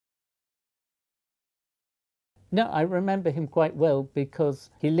No, I remember him quite well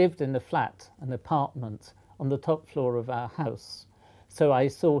because he lived in a flat, an apartment, on the top floor of our house. So I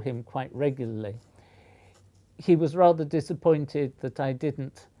saw him quite regularly. He was rather disappointed that I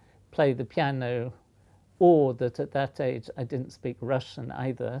didn't play the piano, or that at that age I didn't speak Russian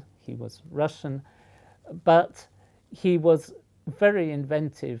either. He was Russian, but he was very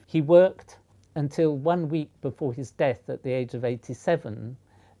inventive. He worked until 1 week before his death at the age of 87,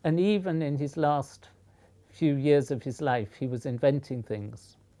 and even in his last few years of his life he was inventing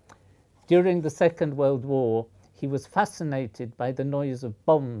things. During the Second World War he was fascinated by the noise of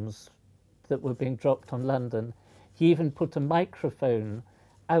bombs that were being dropped on London. He even put a microphone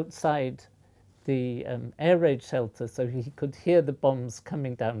outside the air raid shelter so he could hear the bombs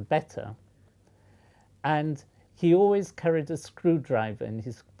coming down better. And he always carried a screwdriver in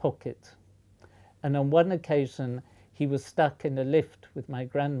his pocket. And on one occasion he was stuck in a lift with my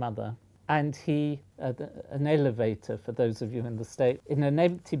grandmother, and an elevator, for those of you in the States, in an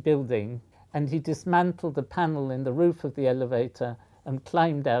empty building, and he dismantled a panel in the roof of the elevator and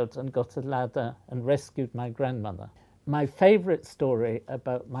climbed out and got a ladder and rescued my grandmother. My favorite story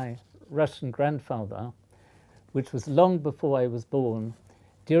about my Russian grandfather, which was long before I was born,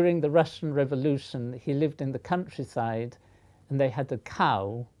 during the Russian Revolution he lived in the countryside, and they had a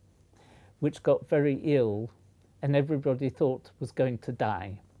cow which got very ill and everybody thought was going to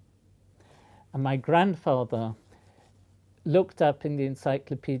die. And my grandfather looked up in the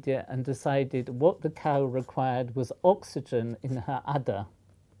encyclopedia and decided what the cow required was oxygen in her udder.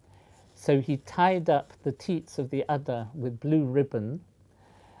 So he tied up the teats of the udder with blue ribbon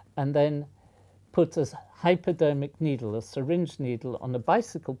and then put a hypodermic needle, a syringe needle, on a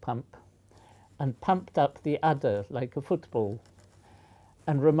bicycle pump and pumped up the udder like a football.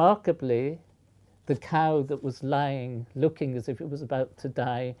 And remarkably, the cow that was lying, looking as if it was about to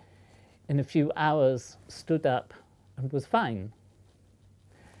die, in a few hours stood up and was fine.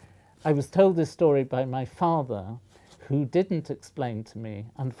 I was told this story by my father, who didn't explain to me,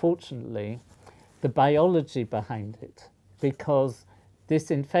 unfortunately, the biology behind it, because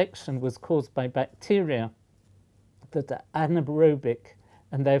this infection was caused by bacteria that are anaerobic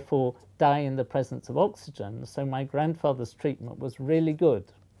and therefore die in the presence of oxygen. So my grandfather's treatment was really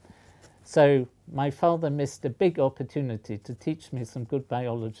good. So my father missed a big opportunity to teach me some good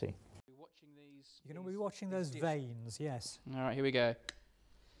biology. You're going to be watching those veins, yes. All right, here we go.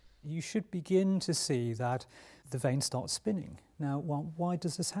 You should begin to see that the veins start spinning. Now, why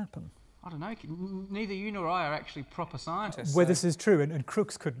does this happen? I don't know. Neither you nor I are actually proper scientists. Well, this is true, and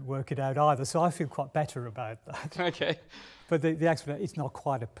Crookes couldn't work it out either, so I feel quite better about that. Okay. But the explanation, it's not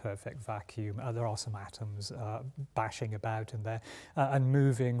quite a perfect vacuum. There are some atoms bashing about in there and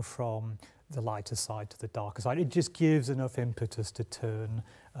moving from the lighter side to the darker side. It just gives enough impetus to turn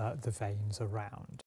the veins around.